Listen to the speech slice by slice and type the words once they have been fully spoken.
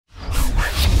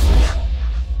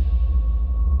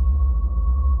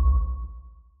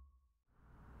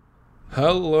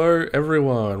Hello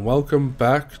everyone, welcome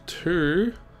back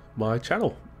to my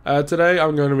channel. Today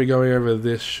I'm going to be going over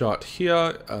this shot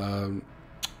here.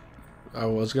 I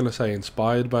was going to say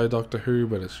inspired by Doctor Who,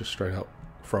 but it's just straight up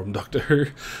from Doctor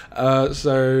Who.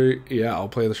 So yeah, I'll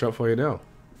play the shot for you now.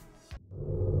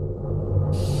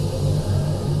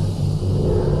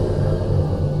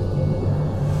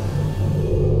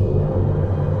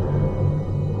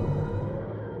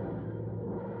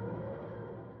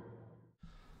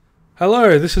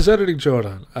 Hello, this is Editing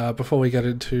Jordan. Before we get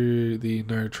into the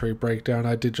No Tree breakdown,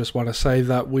 I did just want to say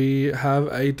that we have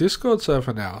a Discord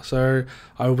server now. So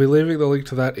I will be leaving the link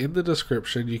to that in the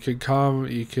description. You can come,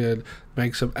 you can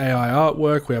make some AI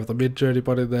artwork. We have the Mid-Journey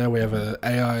bot in there. We have an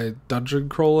AI dungeon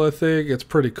crawler thing. It's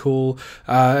pretty cool.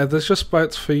 And there's just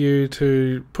spots for you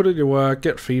to put in your work,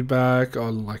 get feedback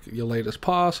on like your latest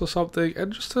pass or something,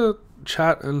 and just to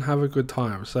chat and have a good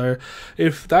time. So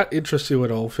if that interests you at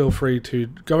all, feel free to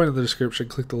go into the description,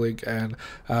 click the link, and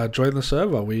join the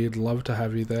server. We'd love to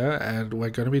have you there, and we're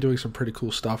going to be doing some pretty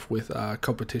cool stuff with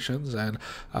competitions and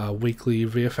weekly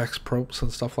VFX prompts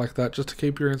and stuff like that, just to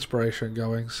keep your inspiration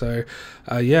going. So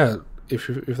yeah, if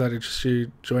that interests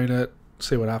you, join it,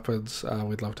 see what happens.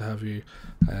 We'd love to have you,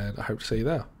 and I hope to see you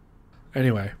there.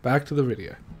 Anyway, back to the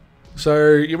video.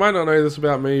 So, you might not know this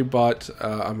about me, but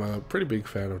I'm a pretty big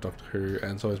fan of Doctor Who,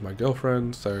 and so is my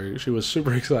girlfriend, so she was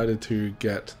super excited to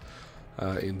get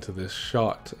into this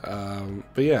shot.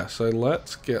 But yeah, so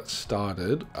let's get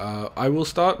started. I will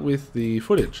start with the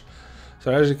footage.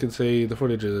 So as you can see, the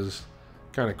footage is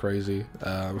kind of crazy.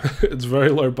 It's very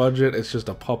low budget. It's just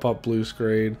a pop-up blue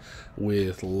screen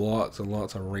with lots and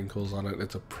lots of wrinkles on it.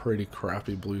 It's a pretty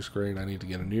crappy blue screen. I need to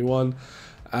get a new one.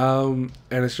 And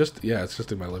it's just, yeah, it's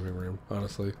just in my living room,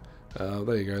 honestly.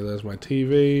 There you go, there's my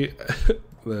TV.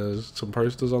 There's some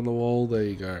posters on the wall, there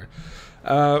you go.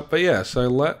 But yeah, so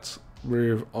let's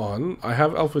move on. I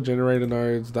have alpha generator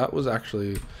nodes. That was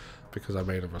actually because I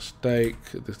made a mistake.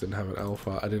 This didn't have an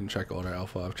alpha. I didn't check auto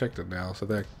alpha. I've checked it now, so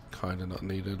they're kind of not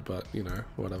needed, but you know,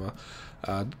 whatever.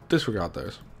 Disregard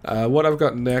those. What I've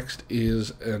got next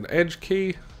is an edge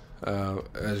key.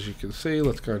 As you can see,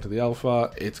 let's go into the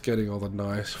alpha. It's getting all the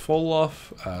nice fall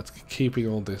off. It's keeping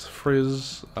all this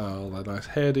frizz, all that nice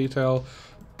hair detail,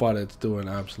 but it's doing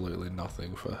absolutely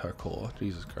nothing for her core.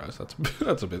 Jesus Christ,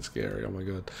 that's a bit scary. Oh my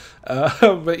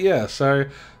god. But yeah, so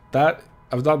that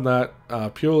I've done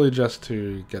that purely just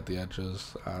to get the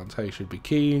edges. That's how you should be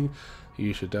keying.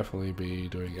 You should definitely be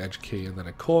doing edge key and then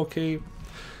a core key.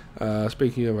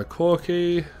 Speaking of a core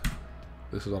key,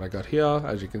 this is what I got here,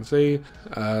 as you can see.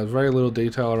 Very little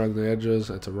detail around the edges.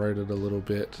 It's eroded a little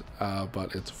bit,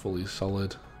 but it's fully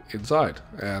solid inside.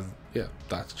 And yeah,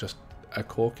 that's just a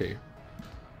core key.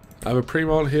 I have a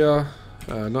pre-mod here.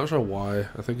 Not sure why.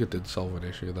 I think it did solve an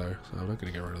issue though, so I'm not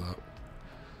going to get rid of that.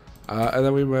 And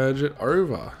then we merge it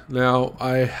over. Now,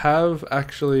 I have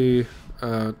actually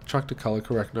chucked a color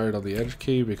correct node on the edge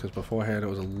key because beforehand it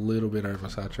was a little bit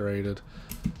oversaturated.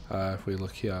 If we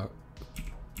look here,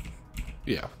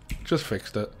 yeah, just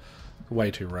fixed it. Way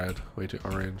too red, way too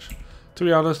orange. To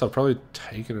be honest, I've probably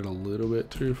taken it a little bit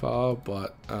too far,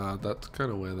 but that's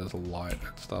kind of where there's a light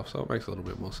and stuff, so it makes a little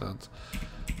bit more sense.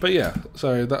 But yeah,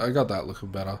 so I got that looking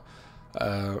better.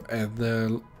 And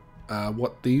then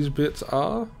what these bits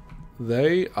are,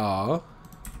 they are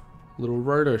little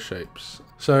roto shapes.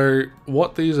 So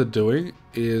what these are doing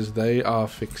is they are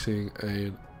fixing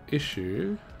an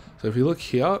issue. So if you look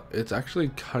here, it's actually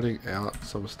cutting out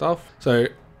some stuff. So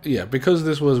yeah, because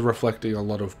this was reflecting a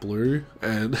lot of blue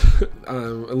and a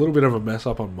little bit of a mess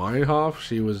up on my half,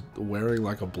 she was wearing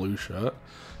like a blue shirt,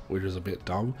 which is a bit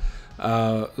dumb.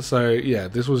 So yeah,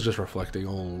 this was just reflecting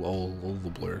all the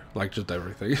blue, like just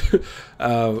everything.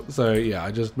 So yeah,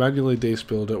 I just manually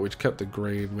despilled it, which kept the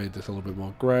green, made this a little bit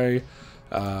more gray,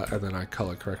 and then I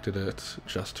color corrected it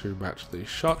just to match the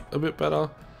shot a bit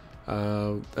better.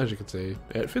 As you can see,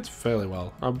 it fits fairly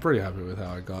well. I'm pretty happy with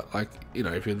how I got. Like, you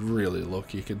know, if you really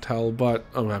look, you can tell, but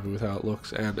I'm happy with how it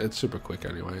looks, and it's super quick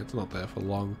anyway. It's not there for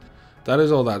long. That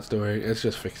is all that's doing. It's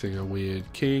just fixing a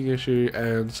weird keying issue,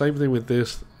 and same thing with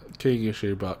this keying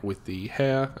issue, but with the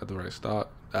hair at the very start,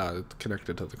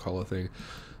 connected to the collar thing.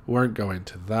 Won't go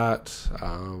into that,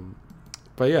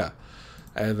 but yeah.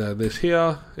 And then this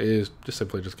here is just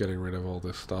simply just getting rid of all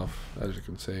this stuff, as you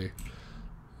can see.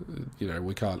 You know,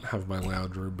 we can't have my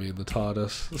lounge room be in the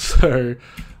Tardis, so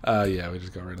yeah, we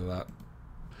just got rid of that.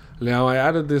 Now I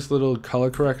added this little color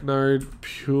correct node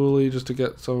purely just to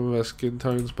get some of our skin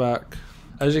tones back.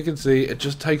 As you can see, it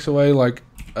just takes away like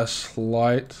a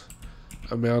slight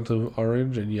amount of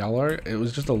orange and yellow. It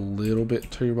was just a little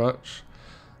bit too much.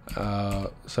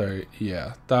 So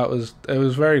yeah, it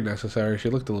was very necessary. She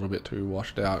looked a little bit too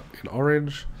washed out in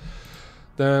orange.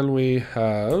 Then we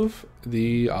have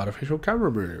the artificial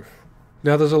camera move.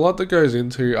 Now there's a lot that goes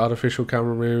into artificial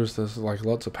camera moves. There's like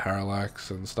lots of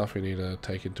parallax and stuff you need to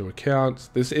take into account.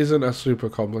 This isn't a super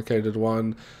complicated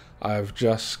one. I've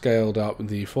just scaled up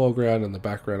the foreground and the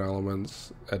background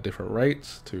elements at different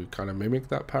rates to kind of mimic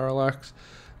that parallax.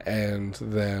 And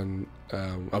then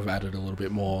I've added a little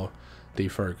bit more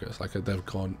defocus. Like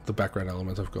the background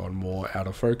elements have gone more out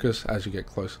of focus as you get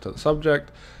closer to the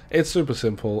subject. It's super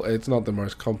simple. It's not the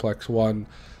most complex one,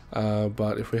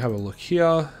 but if we have a look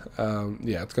here,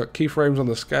 yeah, it's got keyframes on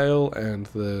the scale and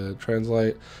the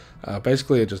translate.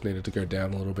 Basically, it just needed to go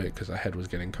down a little bit because the head was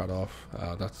getting cut off.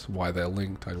 That's why they're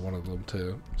linked. I wanted them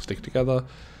to stick together.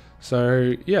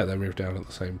 So yeah, they moved down at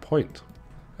the same point.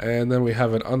 And then we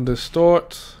have an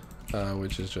undistort,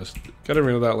 which is just getting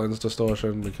rid of that lens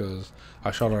distortion because I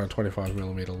shot on a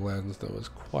 25mm lens. There was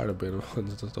quite a bit of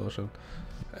lens distortion.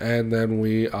 And then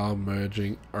we are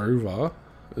merging over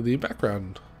the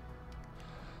background.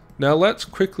 Now let's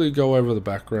quickly go over the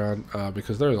background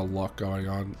because there is a lot going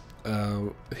on.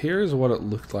 Here is what it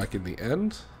looked like in the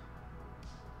end.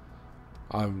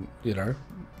 I'm,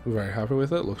 very happy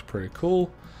with it. Looks pretty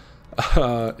cool.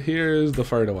 Here is the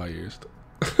photo I used.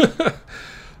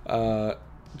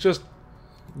 Just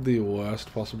the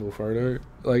worst possible photo.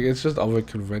 Like, it's just of a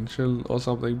convention or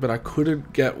something, but I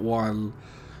couldn't get one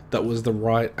that was the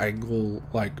right angle,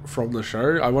 like, from the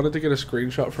show. I wanted to get a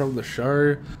screenshot from the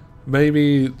show.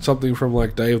 Maybe something from,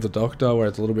 like, Day of the Doctor, where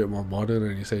it's a little bit more modern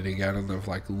and you see it again and they've,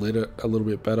 like, lit it a little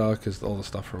bit better, because all the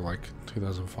stuff from, like,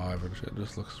 2005 and shit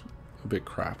just looks a bit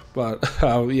crap. But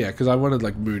yeah, because I wanted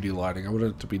like moody lighting. I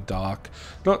wanted it to be dark,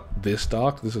 not this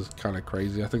dark. This is kind of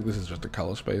crazy. I think this is just a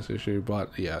color space issue,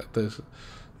 but yeah, there's a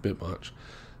bit much.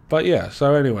 But yeah,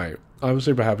 so anyway, I'm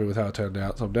super happy with how it turned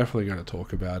out, so I'm definitely going to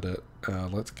talk about it.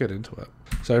 Let's get into it.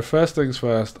 So first things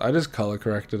first, I just color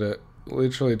corrected it.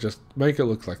 Literally just make it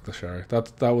look like the show.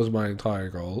 That was my entire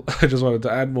goal. I just wanted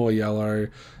to add more yellow.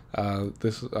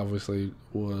 This obviously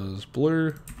was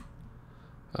blue,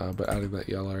 but adding that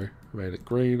yellow made it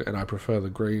green, and I prefer the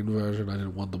green version. I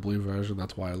didn't want the blue version.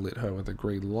 That's why I lit her with a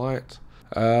green light.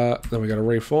 Then we got to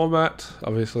reformat,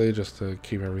 obviously, just to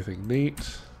keep everything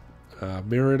neat.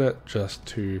 Mirrored it just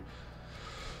to...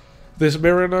 This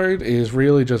mirror node is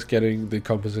really just getting the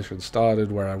composition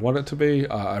started where I want it to be.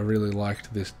 I really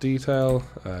liked this detail.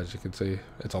 As you can see,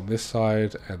 it's on this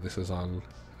side, and this is on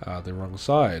the wrong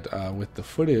side. With the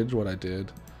footage, what I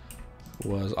did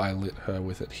was I lit her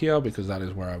with it here because that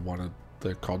is where I wanted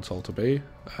the console to be.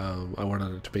 I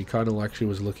wanted it to be kind of like she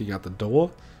was looking at the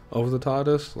door of the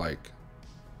Tardis. Like,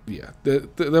 yeah,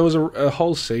 there was a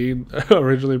whole scene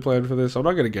originally planned for this. I'm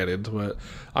not going to get into it.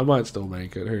 I might still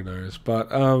make it, who knows.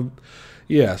 But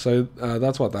yeah, so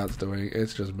that's what that's doing.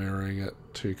 It's just mirroring it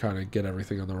to kind of get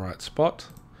everything on the right spot.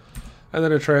 And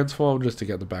then a transform just to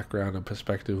get the background and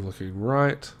perspective looking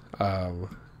right.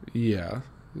 Yeah,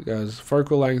 as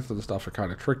focal length and stuff are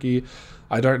kind of tricky.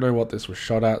 I don't know what this was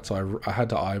shot at, so I had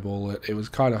to eyeball it. It was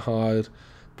kind of hard,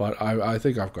 but I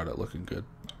think I've got it looking good.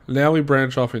 Now we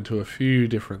branch off into a few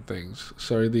different things.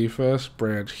 So the first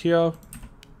branch here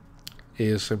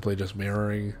is simply just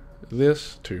mirroring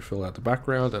this to fill out the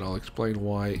background, and I'll explain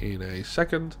why in a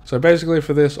second. So basically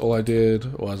for this, all I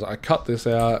did was I cut this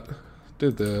out,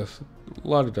 did this,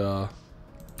 la-da-da,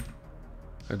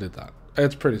 and did that.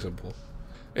 It's pretty simple.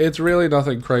 It's really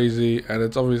nothing crazy, and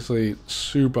it's obviously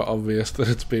super obvious that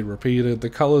it's been repeated. The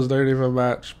colors don't even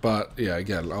match, but yeah,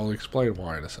 again, I'll explain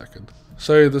why in a second.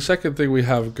 So the second thing we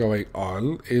have going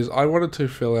on is I wanted to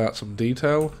fill out some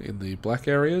detail in the black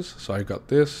areas. So I got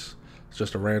this. It's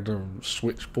just a random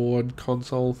switchboard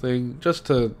console thing.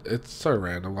 It's so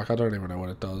random, like I don't even know what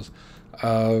it does.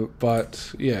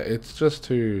 But yeah, it's just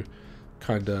to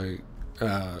kind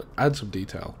of add some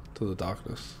detail to the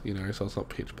darkness, so it's not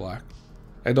pitch black.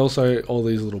 And also, all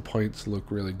these little points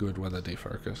look really good when they're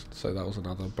defocused, so that was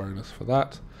another bonus for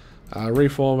that.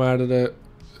 Reformatted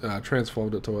it,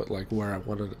 transformed it to it like where I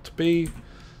wanted it to be,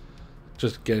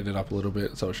 just getting it up a little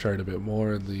bit so it showed a bit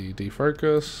more in the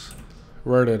defocus.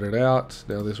 Rotated it out.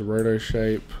 Now this roto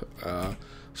shape,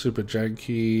 super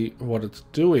janky. What it's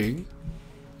doing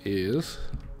is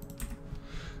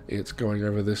it's going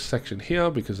over this section here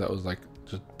because that was like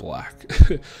just black.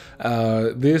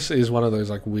 This is one of those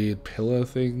like weird pillar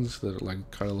things that like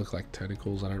kind of look like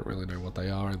tentacles. I don't really know what they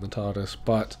are in the TARDIS,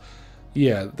 but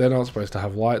yeah, they're not supposed to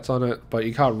have lights on it, but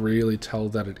you can't really tell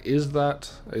that it is that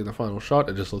in the final shot.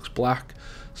 It just looks black.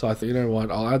 So I think, you know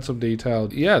what, I'll add some detail.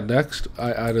 Yeah, next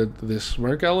I added this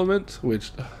smoke element,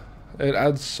 which It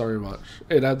adds so much.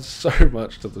 It adds so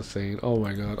much to the scene. Oh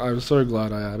my god, I'm so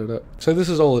glad I added it. So this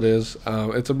is all it is.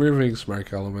 It's a moving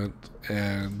smoke element,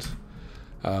 and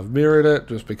I've mirrored it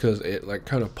just because it like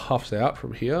kind of puffs out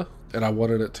from here, and I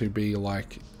wanted it to be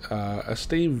like a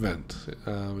steam vent.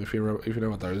 If you know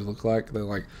what those look like, they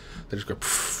just go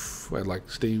poof, and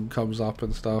like steam comes up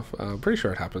and stuff. I'm pretty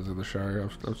sure it happens in the show.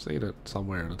 I've seen it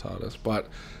somewhere in a Tardis, but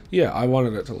yeah, I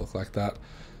wanted it to look like that.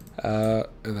 And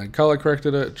then color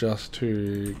corrected it just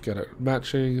to get it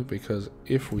matching, because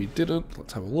if we didn't,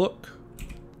 let's have a look.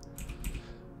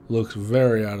 Looks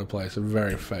very out of place and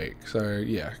very fake. So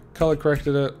yeah, color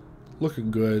corrected it, looking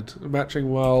good,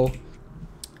 matching well.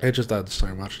 It just adds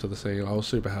so much to the scene. I was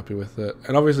super happy with it,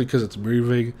 and obviously because it's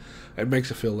moving, it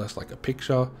makes it feel less like a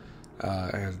picture,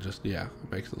 and just yeah,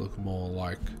 it makes it look more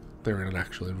like they're in an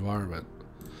actual environment.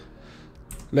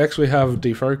 Next we have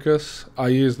defocus. I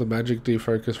use the magic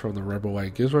defocus from the Rebel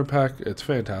Way Gizmo pack. It's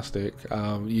fantastic.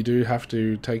 You do have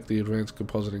to take the advanced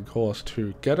compositing course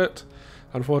to get it,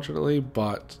 unfortunately,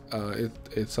 but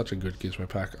it's such a good Gizmo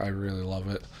pack. I really love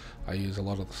it. I use a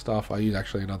lot of the stuff. I use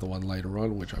actually another one later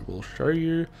on, which I will show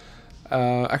you.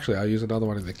 Actually, I use another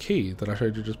one in the key that I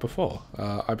showed you just before.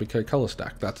 IPK color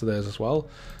stack. That's theirs as well.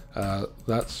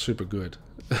 That's super good.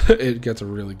 It gets a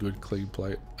really good clean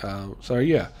plate. So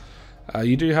yeah.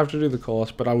 You do have to do the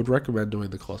course, but I would recommend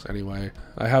doing the course anyway.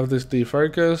 I have this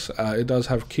defocus. It does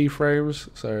have keyframes,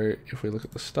 so if we look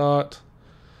at the start,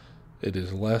 it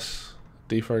is less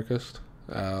defocused.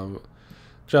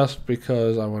 Just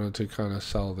because I wanted to kind of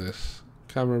sell this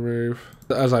camera move.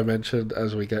 As I mentioned,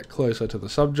 as we get closer to the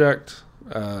subject,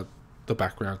 the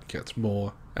background gets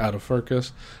more out of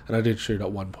focus, and I did shoot at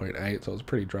 1.8, so it's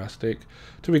pretty drastic.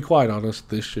 To be quite honest,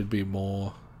 this should be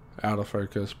more out of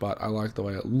focus, but I like the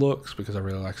way it looks because I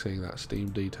really like seeing that steam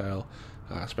detail,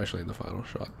 especially in the final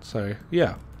shot. So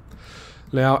yeah.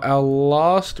 Now our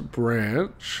last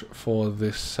branch for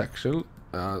this section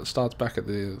starts back at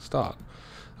the start.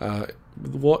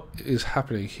 What is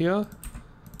happening here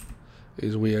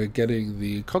is we are getting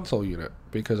the console unit,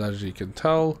 because as you can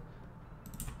tell,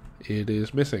 it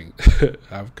is missing.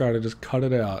 I've kind of just cut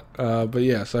it out, but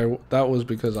yeah, so that was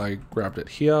because I grabbed it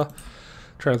here,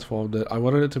 transformed it. I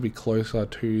wanted it to be closer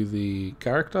to the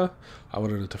character. I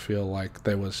wanted it to feel like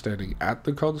they were standing at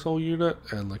the console unit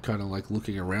and like kind of like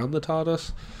looking around the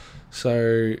TARDIS.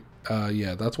 So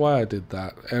yeah, that's why I did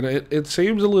that. And it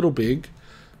seems a little big,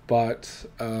 but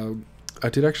I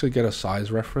did actually get a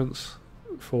size reference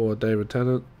for David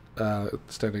Tennant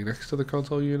standing next to the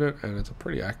console unit, and it's a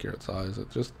pretty accurate size.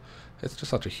 It's just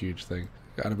such a huge thing.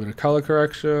 Got a bit of color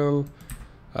correction.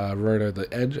 Rotoed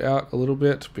the edge out a little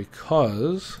bit,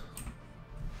 because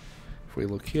if we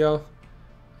look here,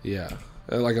 yeah,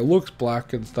 like it looks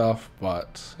black and stuff,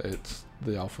 but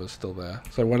the alpha is still there.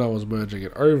 So when I was merging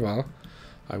it over,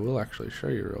 I will actually show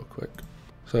you real quick.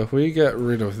 So if we get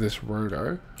rid of this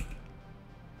roto,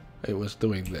 it was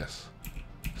doing this.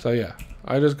 So yeah,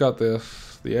 I just got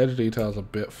this. The edge detail is a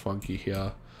bit funky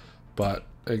here, but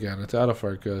again, it's out of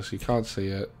focus, you can't see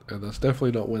it, and that's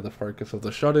definitely not where the focus of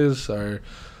the shot is, so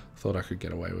I thought I could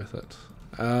get away with it.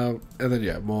 And then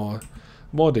yeah, more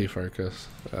defocus.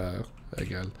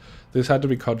 Again, this had to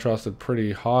be contrasted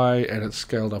pretty high, and it's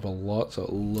scaled up a lot, so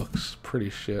it looks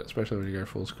pretty shit, especially when you go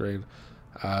full screen.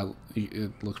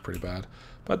 It looks pretty bad,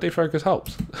 but defocus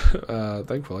helps,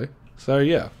 thankfully. So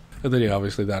yeah, and then yeah,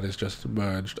 obviously that is just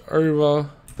merged over.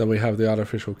 Then we have the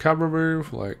artificial camera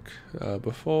move, like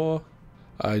before.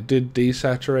 I did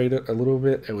desaturate it a little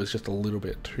bit. It was just a little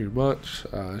bit too much,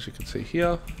 as you can see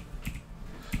here.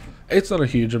 It's not a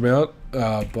huge amount,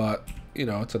 but you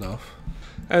know, it's enough.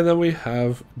 And then we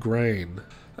have grain.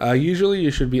 Usually you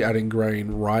should be adding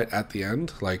grain right at the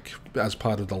end, like as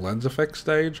part of the lens effect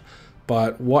stage.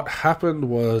 But what happened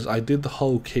was I did the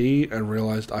whole key and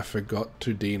realized I forgot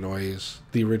to denoise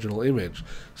the original image.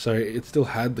 So it still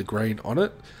had the grain on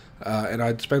it, and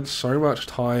I'd spent so much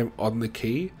time on the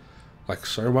key, like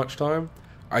so much time,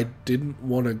 I didn't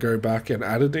want to go back and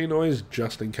add a denoise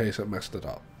just in case it messed it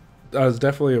up. That was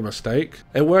definitely a mistake.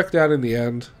 It worked out in the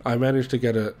end. I managed to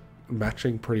get it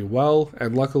matching pretty well,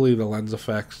 and luckily the lens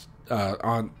effects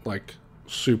aren't like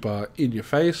super in your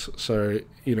face, so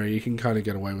you know, you can kind of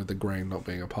get away with the grain not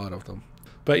being a part of them.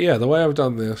 But yeah, the way I've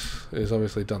done this is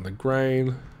obviously done the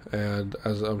grain, and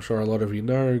as I'm sure a lot of you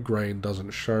know, grain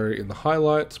doesn't show in the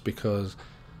highlights because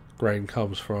grain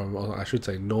comes from, or I should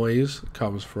say noise,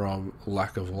 comes from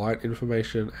lack of light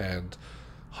information, and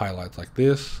highlights like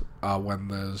this are when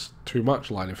there's too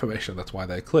much light information. That's why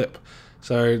they clip.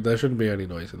 So there shouldn't be any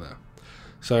noise in there.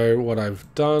 So what I've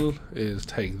done is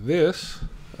take this,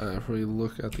 if we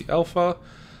look at the alpha,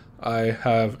 I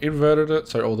have inverted it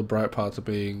so all the bright parts are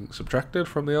being subtracted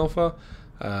from the alpha.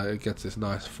 It gets this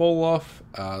nice fall off,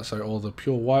 so all the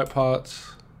pure white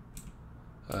parts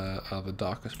are the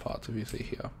darkest parts, if you see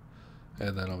here.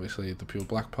 And then obviously the pure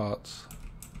black parts,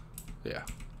 yeah,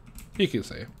 you can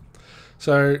see.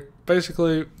 So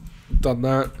basically done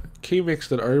that, key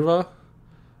mixed it over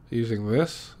using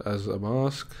this as a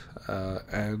mask,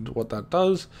 and what that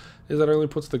does is that only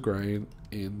puts the grain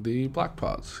in the black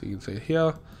parts. You can see it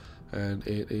here, and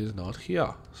it is not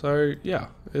here. So yeah,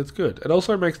 it's good. It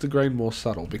also makes the grain more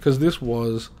subtle, because this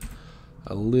was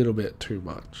a little bit too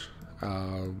much.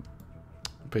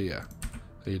 But yeah,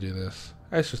 you do this,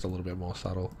 it's just a little bit more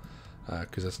subtle,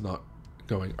 because it's not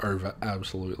going over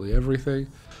absolutely everything.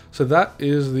 So that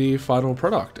is the final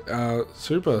product.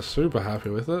 Super happy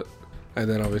with it. And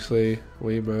then obviously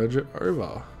we merge it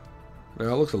over.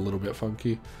 Now it looks a little bit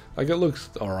funky. Like, it looks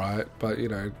alright, but you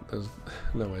know, there's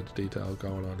no edge detail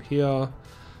going on here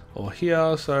or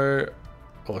here,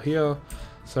 or here.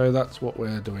 So that's what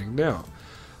we're doing now.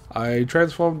 I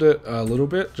transformed it a little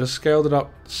bit, just scaled it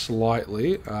up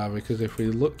slightly, because if we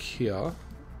look here,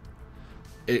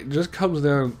 it just comes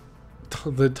down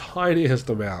to the tiniest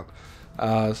amount.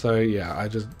 So yeah,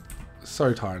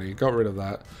 so tiny, got rid of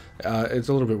that. It's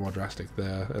a little bit more drastic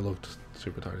there. It looked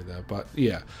super tiny there, but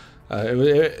yeah,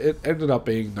 it ended up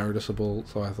being noticeable,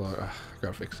 so I thought, I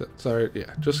gotta fix it. So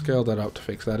yeah, just scaled that up to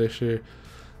fix that issue.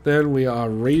 Then we are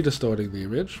redistorting the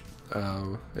image.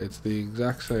 It's the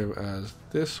exact same as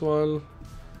this one,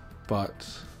 but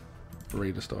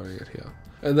redistorting it here.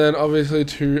 And then obviously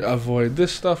to avoid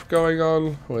this stuff going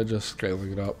on, we're just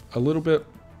scaling it up a little bit.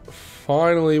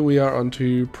 Finally, we are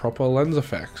onto proper lens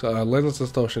effects. Lens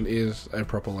distortion is a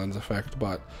proper lens effect,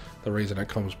 but the reason it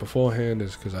comes beforehand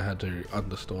is because I had to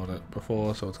undistort it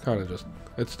before, so it's kind of just,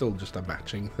 it's still just a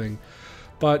matching thing.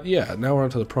 But yeah, now we're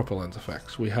onto the proper lens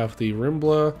effects. We have the rim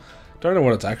blur. Don't know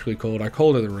what it's actually called. I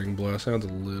called it the ring blur. Sounds a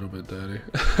little bit dirty.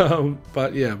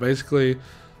 But yeah, basically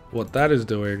what that is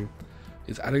doing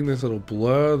is adding this little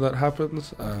blur that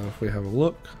happens. If we have a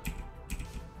look.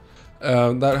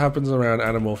 That happens around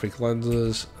anamorphic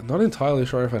lenses. I'm not entirely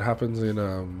sure if it happens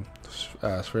in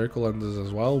spherical lenses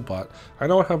as well, but I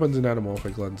know it happens in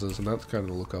anamorphic lenses, and that's kind of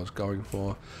the look I was going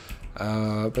for.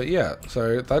 But yeah,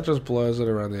 so that just blurs it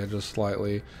around the edges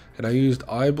slightly, and I used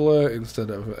eye blur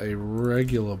instead of a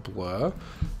regular blur,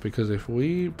 because if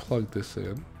we plug this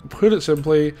in, put it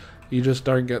simply, you just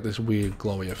don't get this weird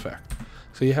glowy effect.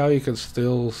 See how you can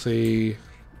still see,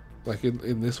 like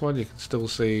in this one, you can still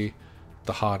see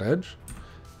the hard edge.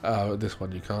 This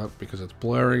one you can't, because it's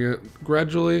blurring it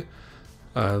gradually.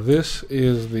 This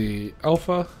is the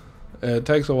alpha. It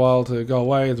takes a while to go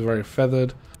away. It's very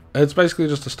feathered. It's basically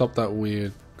just to stop that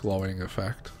weird glowing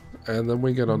effect. And then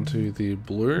we get onto the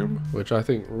bloom, which I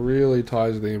think really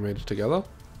ties the image together.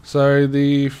 So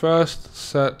the first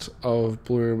set of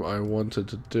bloom I wanted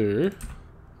to do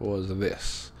was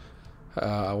this.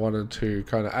 I wanted to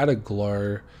kind of add a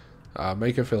glow,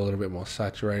 make it feel a little bit more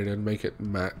saturated, make it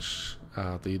match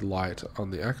the light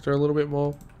on the actor a little bit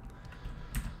more.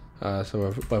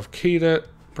 So I've keyed it,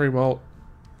 pre-mult,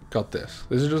 got this.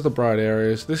 This is just the bright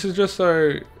areas. This is just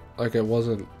so like it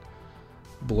wasn't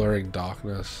blurring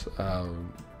darkness.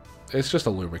 It's just a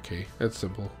luma key. It's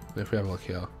simple. If we have a look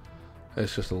here,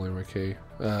 it's just a luma key.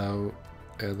 And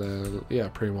then yeah,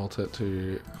 pre-mult it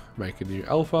to make a new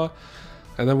alpha.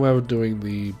 And then we're doing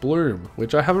the bloom,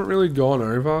 which I haven't really gone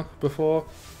over before.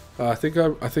 I think I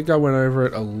went over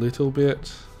it a little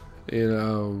bit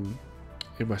in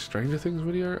my Stranger Things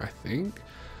video, I think.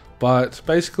 But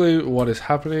basically what is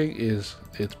happening is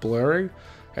it's blurring,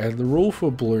 and the rule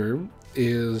for bloom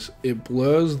is it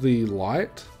blurs the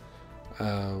light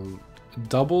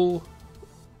double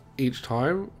each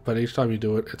time, but each time you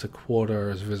do it, it's a quarter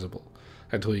as visible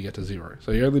until you get to 0.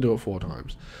 So you only do it 4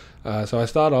 times. So I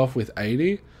start off with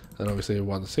 80, and obviously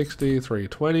 160,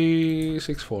 320,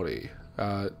 640,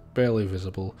 barely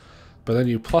visible. But then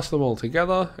you plus them all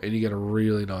together, and you get a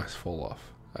really nice fall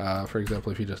off. For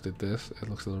example, if you just did this, it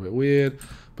looks a little bit weird,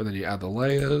 but then you add the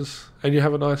layers, and you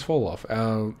have a nice fall off.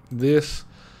 This,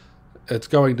 it's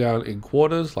going down in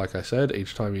quarters, like I said.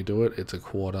 Each time you do it, it's a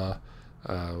quarter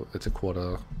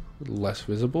less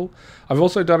visible. I've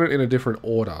also done it in a different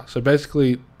order. So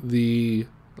basically, the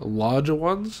larger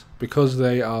ones, because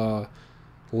they are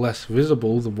less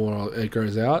visible the more it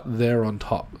goes out, they're on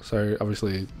top. So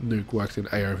obviously Nuke works in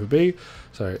A over B,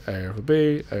 so A over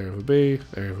B, A over B,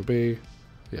 A over B,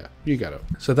 yeah, you get it.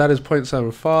 So that is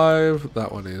 0.75,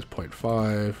 that one is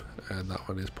 0.5, and that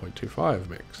one is 0.25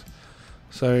 mix.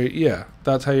 So yeah,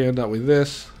 that's how you end up with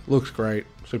this. Looks great,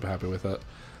 super happy with it.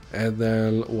 And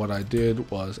then what I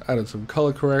did was added some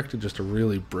color corrector just to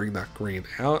really bring that green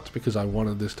out, because I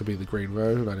wanted this to be the green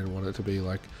version. I didn't want it to be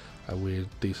like a weird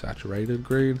desaturated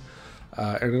green.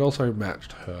 And it also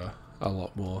matched her a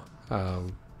lot more.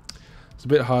 It's a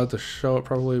bit hard to show it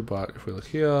probably, but if we look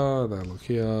here and then look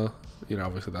here, you know,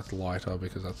 obviously that's lighter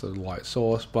because that's a light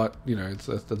source, but you know,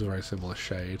 that's a very similar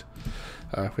shade.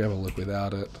 If we have a look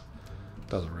without it,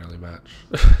 doesn't really match.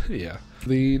 Yeah.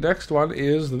 The next one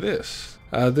is this.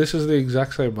 This is the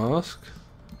exact same mask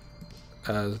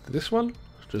as this one,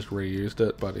 just reused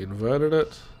it but inverted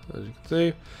it, as you can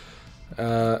see.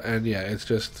 And yeah, it's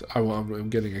just, I'm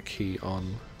getting a key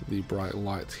on the bright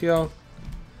lights here.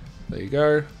 There you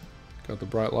go. Got the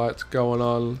bright lights going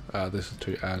on. This is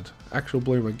to add actual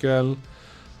bloom again.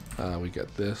 We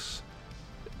get this.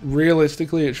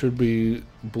 Realistically, it should be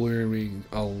blooming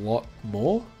a lot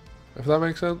more, if that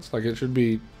makes sense. Like, it should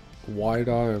be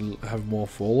wider and have more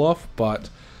fall off, but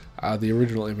the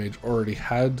original image already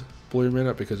had bloom in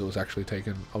it because it was actually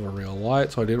taken of a real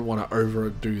light, so I didn't want to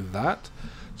overdo that.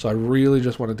 So I really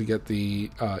just wanted to get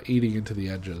the eating into the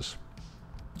edges,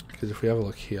 because if we have a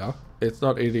look here, it's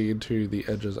not eating into the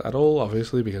edges at all,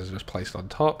 obviously, because it's just placed on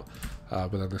top.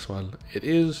 But then this one, it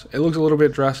is. It looks a little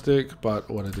bit drastic, but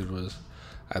what I did was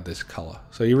add this color.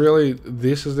 So you really,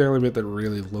 this is the only bit that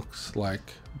really looks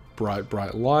like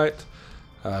bright light,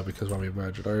 because when we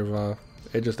merge it over,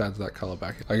 it just adds that color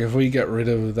back. Like if we get rid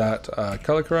of that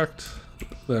color correct,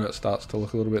 then it starts to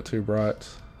look a little bit too bright.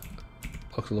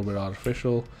 Looks a little bit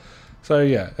artificial. So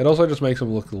yeah, it also just makes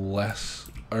them look less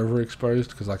overexposed,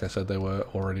 because like I said, they were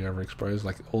already overexposed.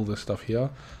 Like all this stuff here,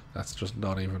 that's just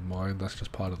not even mine, that's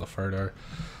just part of the photo.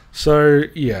 So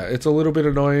yeah, it's a little bit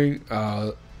annoying.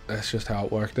 That's just how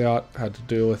it worked out, had to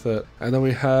deal with it. And then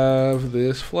we have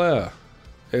this flare.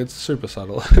 It's super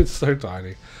subtle. It's so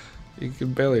tiny, you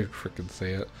can barely freaking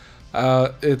see it.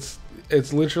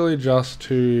 It's literally just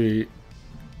to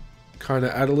kind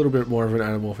of add a little bit more of an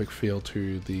anamorphic feel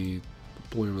to the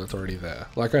bloom that's already there.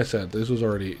 Like I said, this was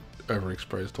already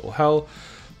overexposed to all hell,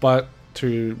 but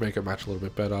to make it match a little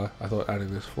bit better, I thought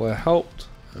adding this flare helped.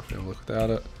 If we have a look without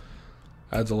it,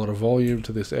 adds a lot of volume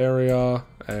to this area,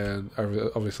 and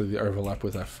obviously the overlap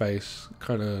with her face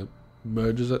kind of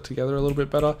merges it together a little bit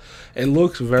better. It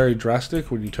looks very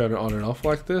drastic when you turn it on and off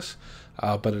like this,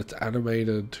 but it's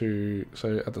animated to,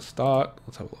 so at the start,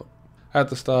 let's have a look. At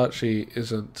the start, she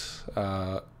isn't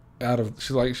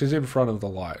she's in front of the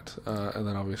light, and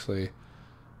then obviously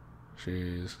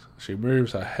she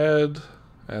moves her head,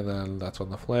 and then that's when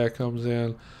the flare comes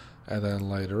in, and then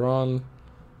later on,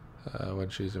 when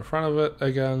she's in front of it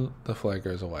again, the flare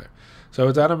goes away. So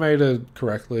it's animated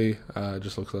correctly. It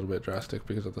just looks a little bit drastic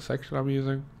because of the section I'm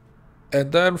using.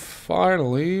 And then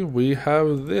finally we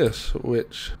have this,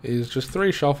 which is just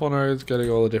 3 shuffle nodes getting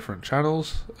all the different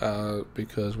channels,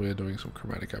 because we're doing some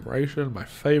chromatic aberration, my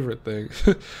favorite thing.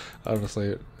 Honestly,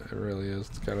 it really is.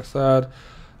 It's kind of sad.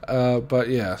 But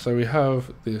yeah, so we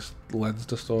have this lens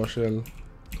distortion,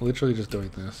 literally just doing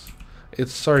this.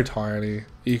 It's so tiny,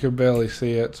 you can barely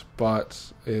see it,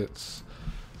 but it's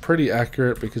pretty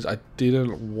accurate because I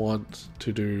didn't want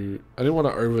to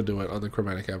overdo it on the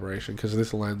chromatic aberration, because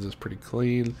this lens is pretty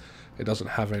clean. It doesn't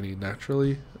have any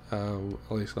naturally, at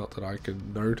least not that I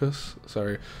can notice.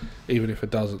 So even if it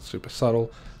does, it's super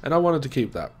subtle, and I wanted to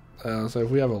keep that. So if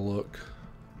we have a look,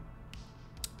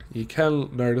 you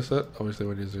can notice it obviously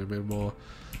when you zoom in more.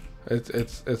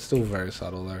 It's still very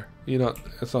subtle though.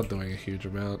 It's not doing a huge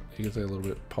amount. You can see a little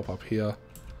bit pop up here.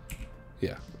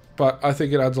 Yeah, but I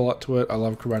think it adds a lot to it. I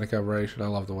love chromatic aberration. I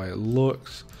love the way it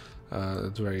looks.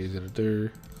 It's very easy to do.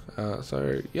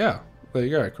 So yeah, there you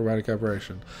go, chromatic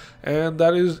aberration. And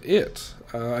that is it.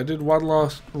 I did one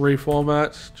last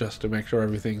reformat just to make sure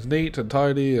everything's neat and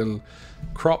tidy and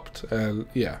cropped, and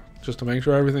yeah, just to make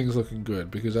sure everything's looking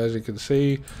good, because as you can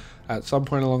see, at some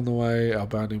point along the way, our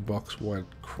bounding box went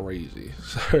crazy.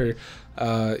 So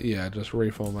yeah, just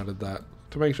reformatted that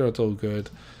to make sure it's all good,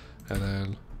 and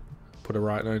then put a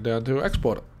right node down to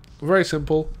export it. Very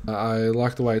simple. I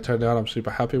like the way it turned out. I'm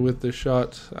super happy with this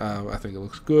shot. I think it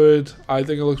looks good. I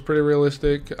think it looks pretty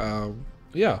realistic.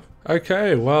 Yeah.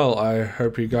 Okay, well, I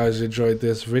hope you guys enjoyed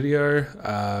this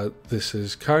video. This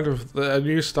is kind of a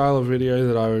new style of video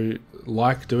that I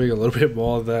like doing a little bit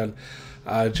more than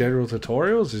general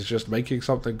tutorials. Is just making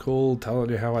something cool, telling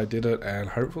you how I did it, and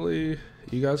hopefully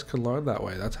you guys can learn that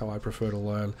way. That's how I prefer to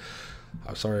learn.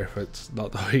 I'm sorry if it's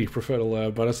not the way you prefer to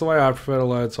learn, but it's the way I prefer to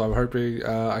learn, so I'm hoping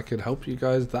I can help you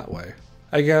guys that way.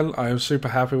 Again, I am super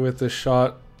happy with this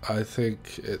shot. I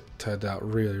think it turned out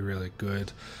really, really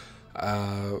good.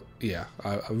 Yeah,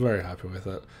 I'm very happy with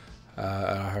it,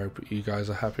 and I hope you guys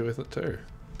are happy with it too.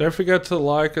 Don't forget to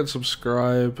like and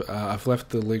subscribe. I've left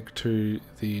the link to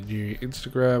the new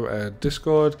Instagram and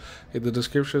Discord in the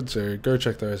description, so go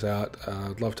check those out.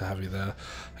 I'd love to have you there.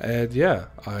 And yeah,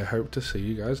 I hope to see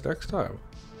you guys next time.